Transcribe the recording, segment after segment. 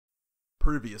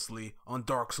Previously on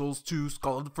Dark Souls 2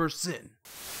 Skull of the First Sin.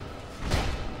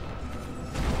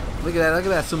 Look at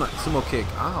that sumo kick.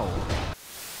 Ow.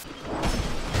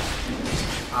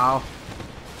 Ow.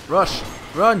 Rush.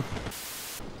 Run.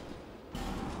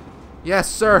 Yes,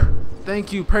 sir.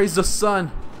 Thank you. Praise the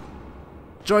sun.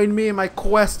 Join me in my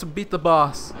quest to beat the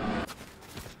boss.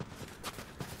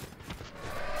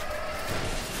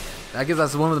 I guess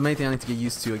that's one of the main things I need to get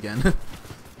used to again.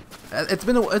 It's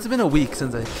been a week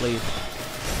since I played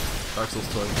Dark Souls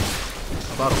 2.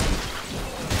 About a week.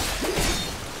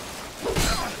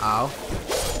 Ow.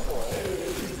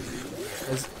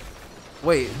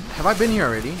 Wait, have I been here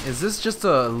already? Is this just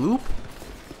a loop?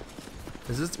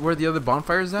 Is this where the other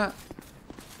bonfire is at?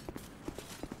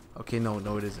 Okay, no,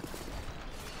 it isn't.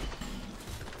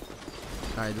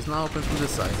 Alright, does not open from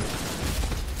this side.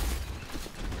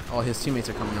 Oh, his teammates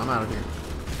are coming. I'm out of here.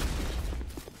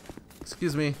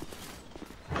 Excuse me.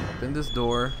 Open this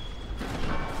door.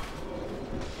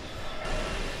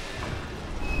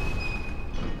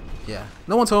 Yeah,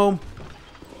 no one's home.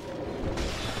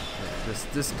 Yeah,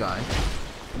 this guy.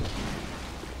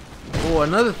 Oh,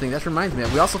 another thing that reminds me.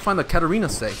 We also find the Katarina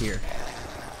set here,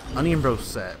 Onion Bro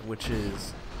set, which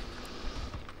is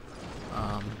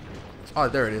oh,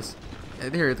 there it is.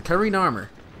 Here, the Katarina armor.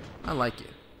 I like it.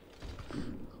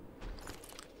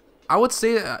 I would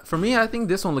say for me, I think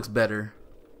this one looks better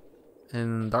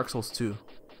in Dark Souls 2.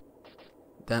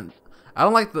 Then I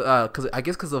don't like the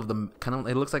because of the kind of,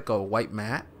 it looks like a white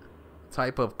matte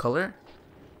type of color,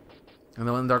 and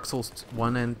then in Dark Souls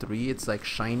 1 and 3 it's like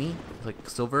shiny, it's like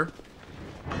silver,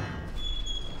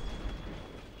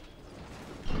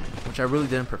 which I really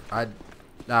didn't prefer.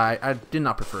 I did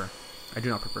not prefer. I do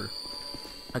not prefer.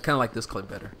 I kind of like this color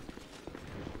better.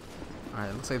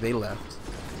 Alright, looks like they left.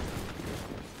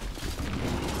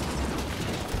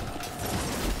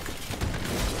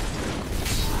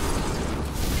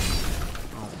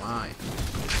 Oh my.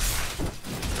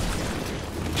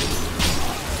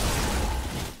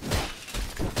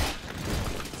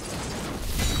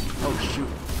 Oh shoot.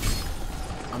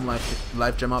 I'm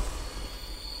life gem up.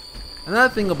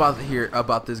 Another thing about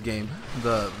this game,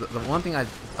 the one thing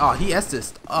he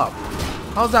Estus up.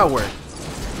 How's that work?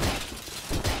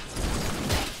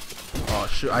 Oh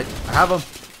shoot, I have him.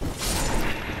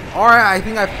 Alright, I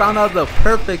think I found out the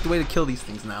perfect way to kill these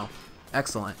things now.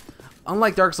 Excellent.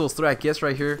 Unlike Dark Souls 3, I guess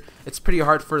right here, it's pretty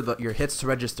hard for your hits to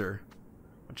register,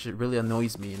 which it really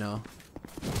annoys me, you know.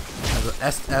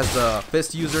 As a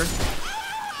fist user,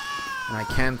 and I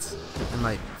can't, and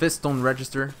my fists don't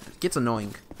register, it gets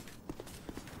annoying.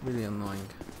 Really annoying.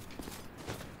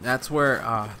 That's where,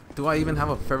 do I even have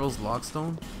a Pharaoh's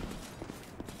Logstone?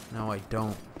 No, I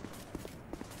don't.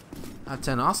 I have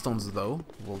 10 Allstones though.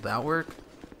 Will that work?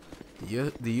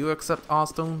 Do you accept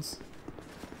Allstones?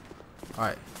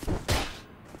 Alright.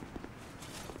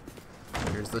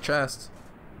 Here's the chest.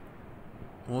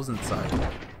 What was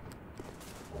inside?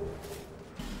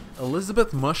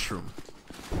 Elizabeth Mushroom.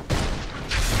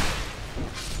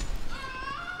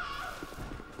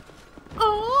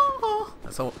 Oh,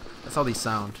 that's how they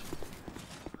sound.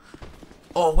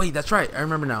 Oh wait, that's right. I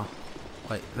remember now.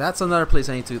 Wait, that's another place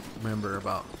I need to remember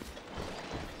about.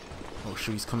 Oh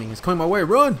shoot, he's coming my way.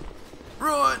 Run!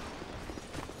 Run!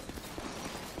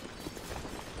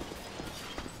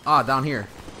 Ah, down here.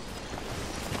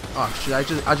 Oh shit, I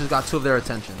just got 2 of their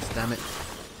attentions. Damn it.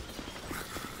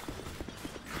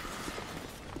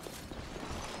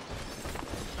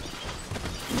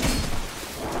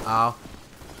 Ow.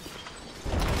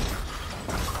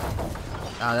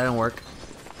 Ah, that didn't work.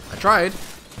 I tried.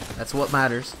 That's what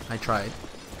matters. I tried.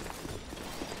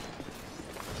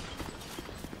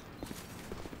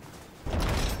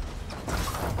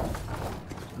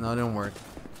 No, it didn't work.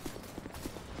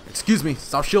 Excuse me.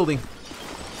 Stop shielding.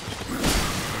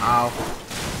 Ow.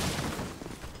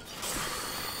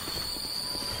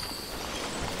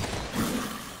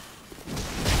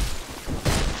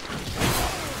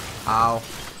 Ow.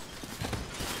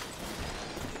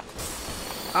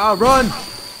 Ow, run!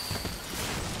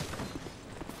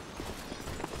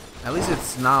 At least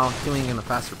it's now healing in a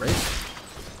faster rate.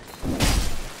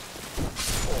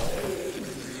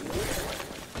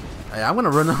 Hey, I'm gonna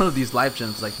run out of these life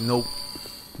gems like no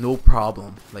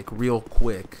problem, like real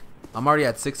quick. I'm already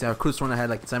at 60. Our cruise run I had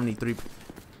like 73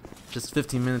 just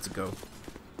 15 minutes ago.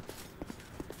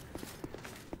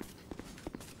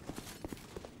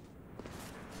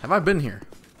 Have I been here?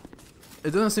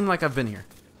 It doesn't seem like I've been here.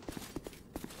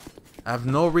 I have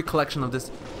no recollection of this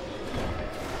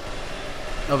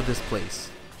place.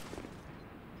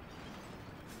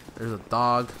 There's a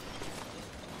dog.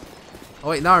 Oh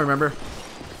wait, now I remember.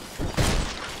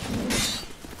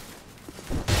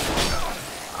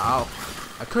 Ow.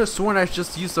 I could have sworn I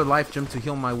just used the life gem to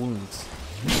heal my wounds.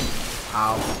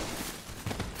 Ow.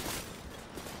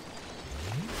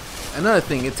 Another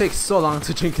thing, it takes so long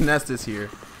to drink Nestus here.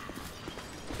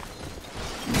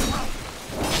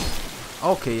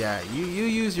 Okay, yeah, you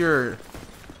use your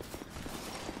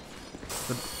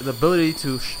the ability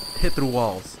to hit through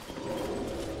walls.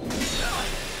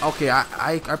 Okay,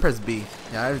 I press B.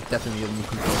 Yeah, I definitely need a new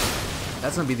controller.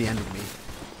 That's gonna be the end of me.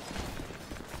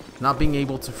 Not being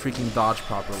able to freaking dodge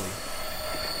properly.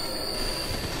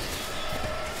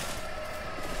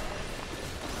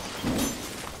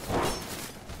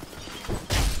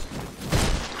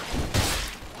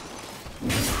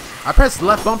 I pressed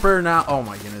left bumper now. Oh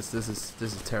my goodness, this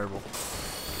is terrible.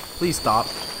 Please stop.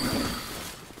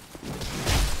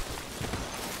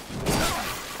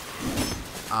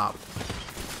 Ah,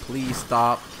 please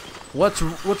stop. What's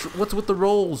with the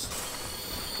rolls?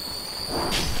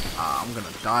 Ah, I'm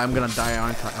gonna die,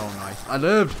 aren't I? Oh nice, I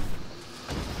lived.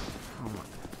 Oh my.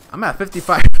 I'm at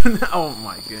 55 now. Oh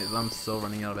my goodness, I'm so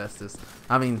running out of Estus.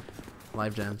 I mean,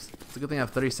 life gems. It's a good thing I have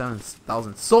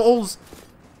 37,000 souls.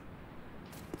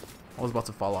 I was about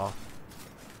to fall off.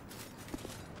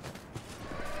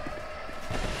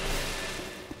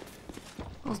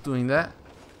 I was doing that.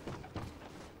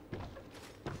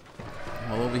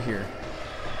 Well, over here.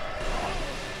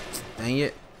 Dang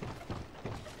it.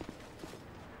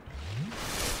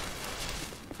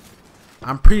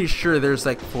 I'm pretty sure there's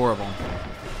like 4 of them.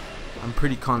 I'm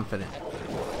pretty confident.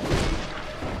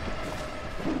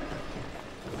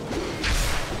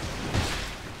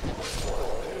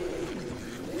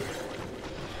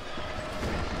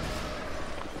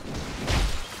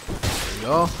 There we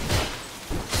go.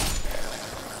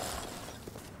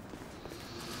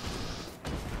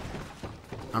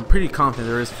 I'm pretty confident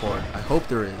there is 4. I hope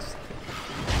there is.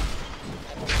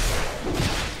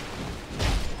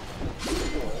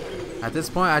 At this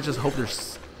point, I just hope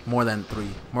there's more than 3,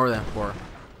 more than 4,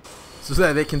 so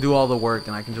that they can do all the work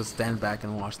and I can just stand back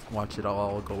and watch it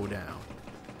all go down.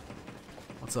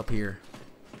 What's up here?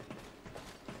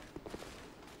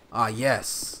 Ah,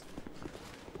 yes.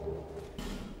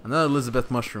 Another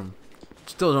Elizabeth mushroom.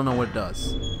 Still don't know what it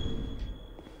does.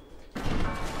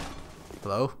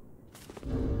 Hello?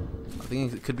 I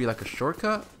think it could be like a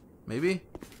shortcut, maybe?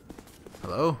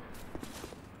 Hello?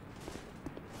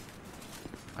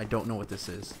 I don't know what this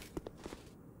is.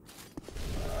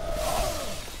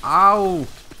 Ow!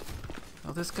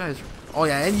 Oh, this guy's. Oh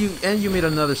yeah, and you made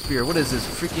another spear. What is this?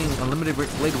 Freaking unlimited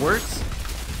blade works?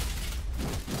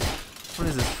 What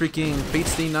is this? Freaking Fate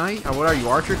Stay Night? Or what are you,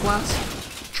 archer class?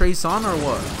 Trace on or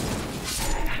what?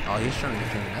 Oh, he's trying to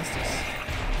get Estus.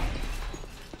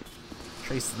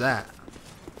 Trace that.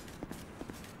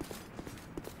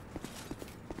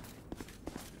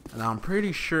 And I'm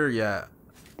pretty sure, yeah.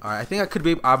 Alright, I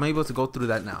think I'm able to go through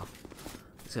that now.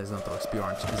 This guy's gonna throw a spear,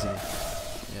 aren't you? Isn't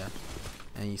he? Yeah.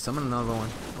 And you summon another one.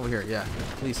 Over here, yeah.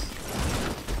 Please.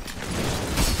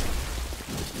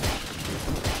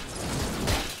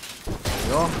 There we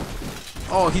go.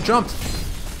 Oh, he jumped!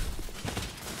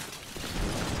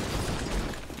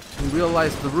 He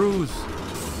realized the ruse.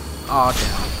 Oh,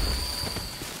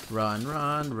 damn. Run,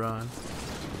 run, run.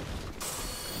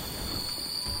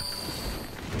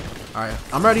 Alright,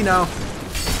 I'm ready now.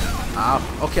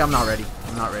 Okay, I'm not ready.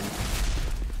 I'm not ready.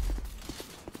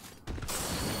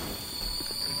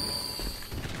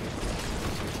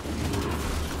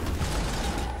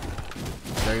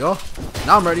 There you go.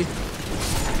 Now I'm ready.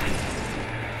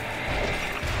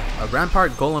 A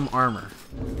Rampart Golem armor.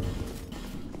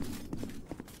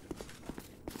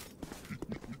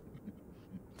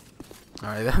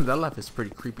 Alright, that left is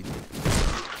pretty creepy.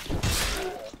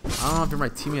 I don't know if you're my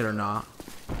teammate or not.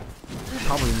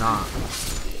 Probably not.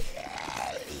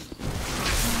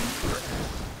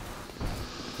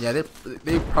 Yeah,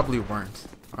 they probably weren't.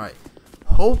 Alright.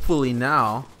 Hopefully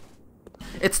now.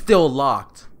 It's still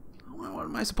locked. What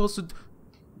am I supposed to do?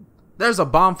 There's a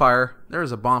bonfire.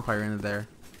 There's a bonfire in there.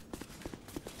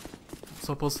 I'm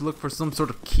supposed to look for some sort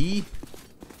of key.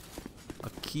 A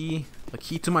key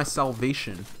to my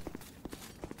salvation.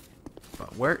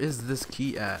 But where is this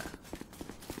key at?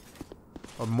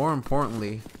 Or more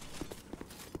importantly,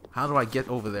 how do I get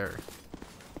over there?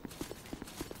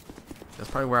 That's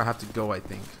probably where I have to go, I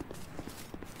think.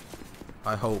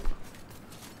 I hope.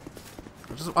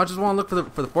 I just want to look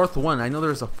for the 4th one. I know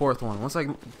there's a 4th one. Once I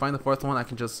find the 4th one, I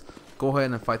can just go ahead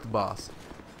and fight the boss.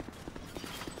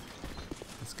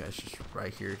 This guy's just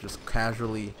right here, just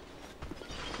casually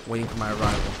waiting for my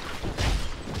arrival.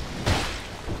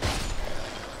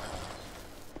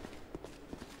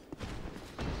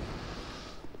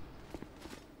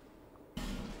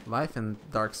 Life and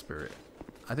Dark Spirit.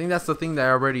 I think that's the thing that I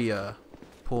already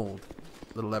pulled.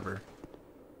 The lever.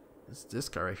 It's this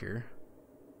guy right here.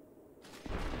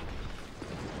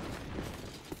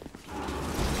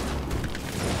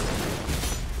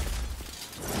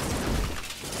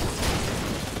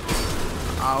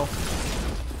 Ow.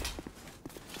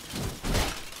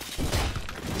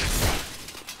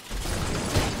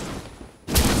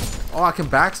 Oh, I can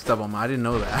backstab him. I didn't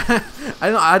know that.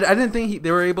 I didn't think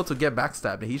they were able to get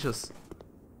backstabbed. He's just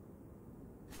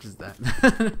that.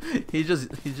 he's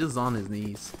just on his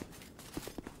knees.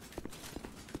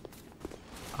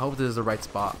 I hope this is the right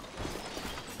spot.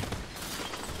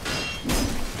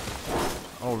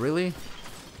 Oh, really?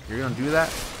 You're gonna do that?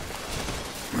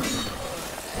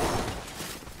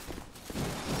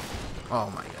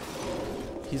 Oh my god.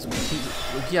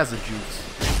 He has the juice.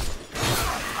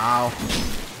 Ow.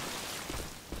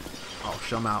 Oh,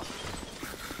 shut him out.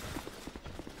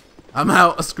 I'm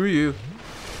out. Screw you.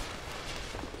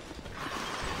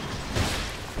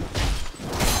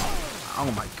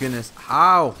 Oh my goodness.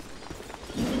 Ow.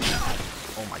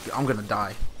 Oh my god. I'm gonna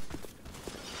die.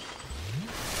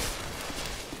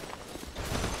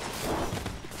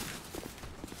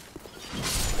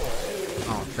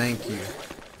 Oh, thank you.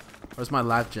 Where's my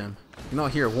life gem? You know,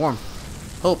 here, warm.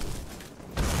 Help.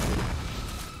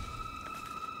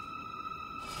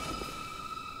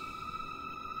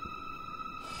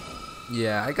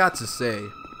 Yeah, I got to say,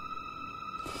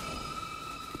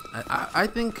 I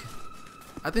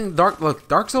think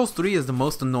Dark Souls 3 is the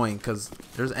most annoying because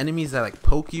there's enemies that like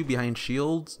poke you behind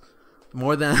shields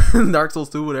more than Dark Souls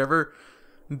 2 would ever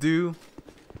do.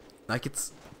 Like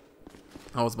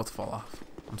I was about to fall off.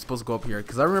 I'm supposed to go up here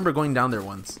because I remember going down there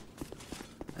once.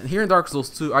 And here in Dark Souls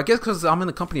 2, I guess because I'm in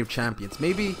the company of champions.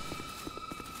 Maybe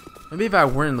if I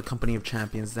weren't in the company of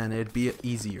champions, then it'd be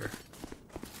easier.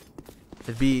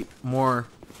 It'd be more.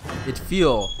 It'd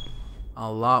feel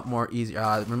a lot more easier.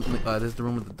 This is the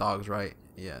room with the dogs, right?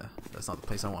 Yeah, that's not the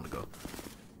place I want to go.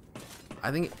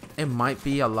 I think it might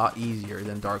be a lot easier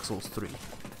than Dark Souls 3.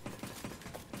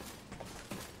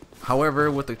 However,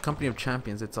 with the company of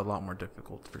champions, it's a lot more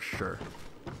difficult for sure.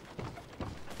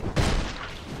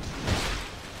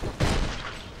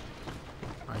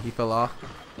 Alright, he fell off.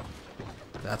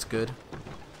 That's good.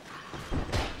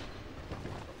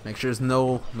 Make sure there's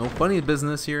no funny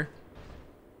business here.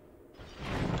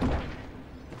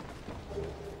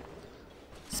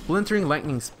 Splintering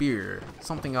lightning spear,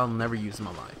 something I'll never use in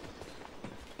my life.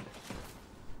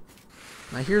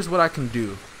 Now here's what I can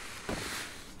do.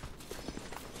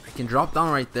 I can drop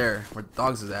down right there where the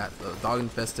dogs is at, the dog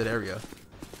infested area,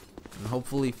 and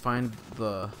hopefully find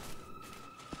the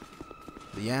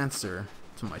answer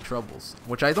to my troubles,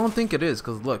 which I don't think it is,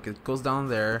 because look, it goes down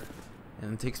there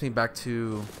and it takes me back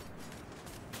to,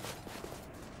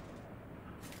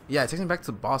 yeah, it takes me back to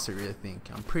the boss area, I think.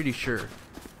 I'm pretty sure. I'm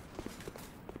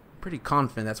pretty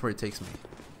confident that's where it takes me.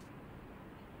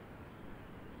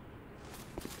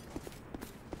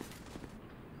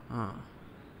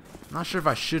 Not sure if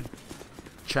I should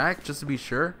check just to be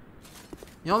sure.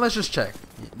 You know, let's just check.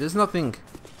 There's nothing.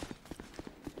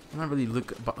 I'm not really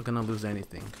gonna lose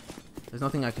anything. There's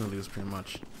nothing I can lose, pretty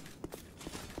much.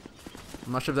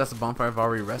 I'm not sure if that's a bonfire I've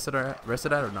already rested at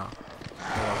or not. Go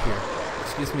up here.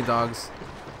 Excuse me, dogs.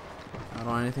 I don't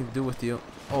want anything to do with you.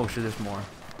 Oh shit, there's more.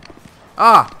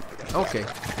 Ah! Okay.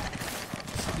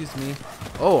 Excuse me.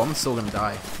 Oh, I'm still gonna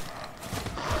die.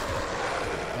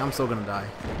 Yeah, I'm still gonna die.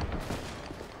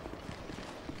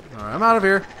 Alright, I'm out of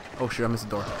here. Oh shit, I missed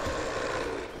the door.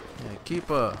 Yeah, keep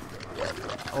oh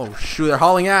shoot, they're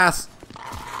hauling ass!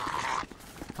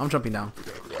 I'm jumping down.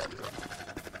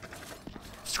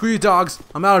 Screw you, dogs!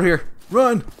 I'm out of here!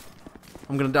 Run!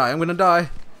 I'm gonna die, I'm gonna die!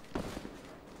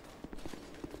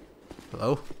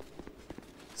 Hello?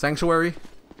 Sanctuary?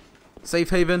 Safe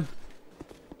haven?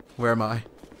 Where am I?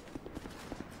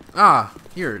 Ah,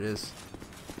 here it is.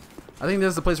 I think this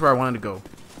is the place where I wanted to go.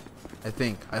 I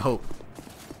think. I hope.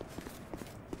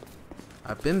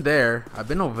 I've been there. I've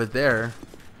been over there.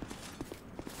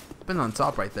 I've been on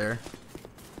top right there.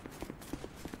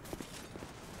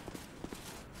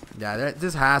 Yeah,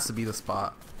 this has to be the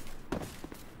spot.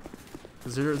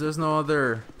 Because there's no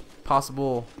other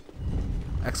possible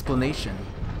explanation.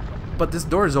 But this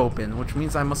door is open, which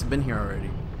means I must have been here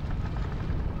already.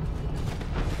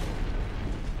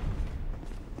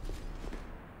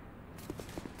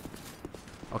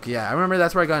 Okay, yeah, I remember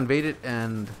that's where I got invaded,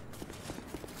 and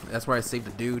that's where I saved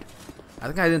the dude. I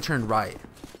think I didn't turn right.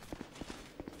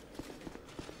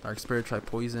 Dark Spirit, try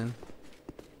poison.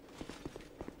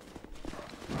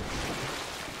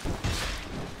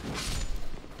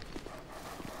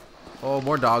 Oh,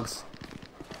 more dogs.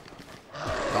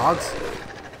 Dogs?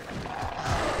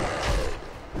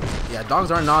 Yeah,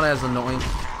 dogs are not as annoying.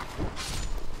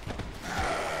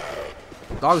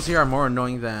 Dogs here are more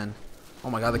annoying than... Oh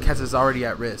my god, the cat is already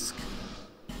at risk.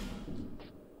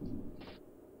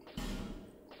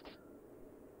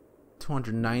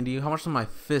 $290. How much does my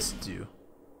fist do?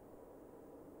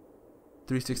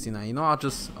 $369. You know, I'll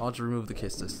just remove the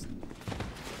kisses.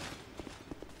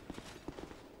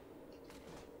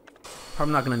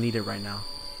 Probably not gonna need it right now.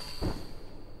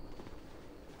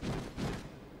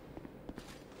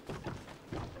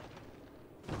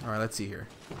 Alright, let's see here.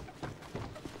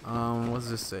 What does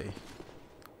this say?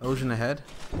 Illusion ahead?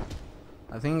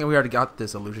 I think we already got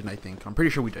this illusion, I think. I'm pretty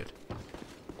sure we did.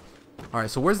 Alright,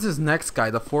 so where's this next guy,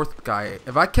 the fourth guy?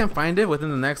 If I can't find it within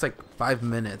the next like 5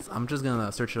 minutes, I'm just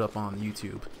gonna search it up on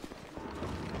YouTube.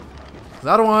 'Cause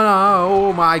I don't wanna,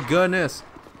 oh my goodness.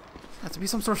 It has to be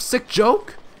some sort of sick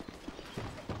joke?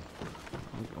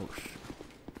 Oh, shit.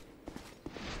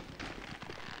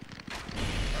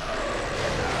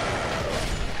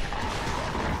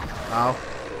 Ow.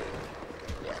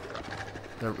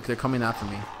 They're coming after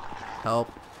me.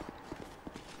 Help.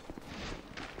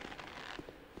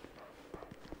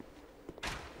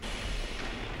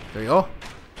 There you go.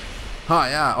 Huh,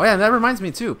 yeah. Oh yeah, that reminds me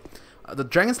too. The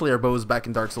Dragon Slayer bow is back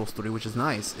in Dark Souls 3, which is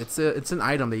nice. It's an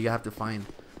item that you have to find.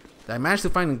 That I managed to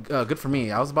find good for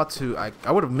me. I was about to, I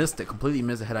would have missed it, completely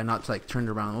missed it had I not like turned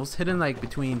around. It was hidden like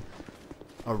between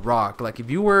a rock. Like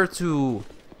if you were to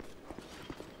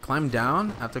climb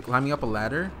down after climbing up a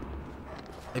ladder,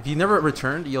 if you never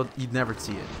returned, you'd never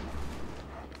see it.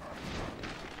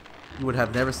 You would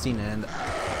have never seen it. And there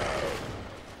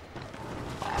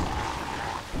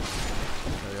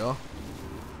you go.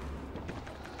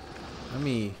 Let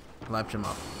me latch him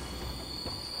up.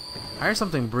 I hear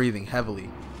something breathing heavily.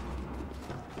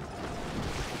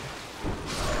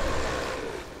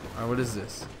 Alright, what is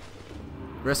this?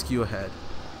 Rescue ahead.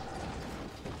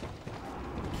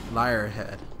 Liar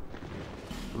ahead.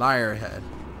 Liar ahead.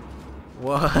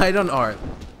 Well, I don't know.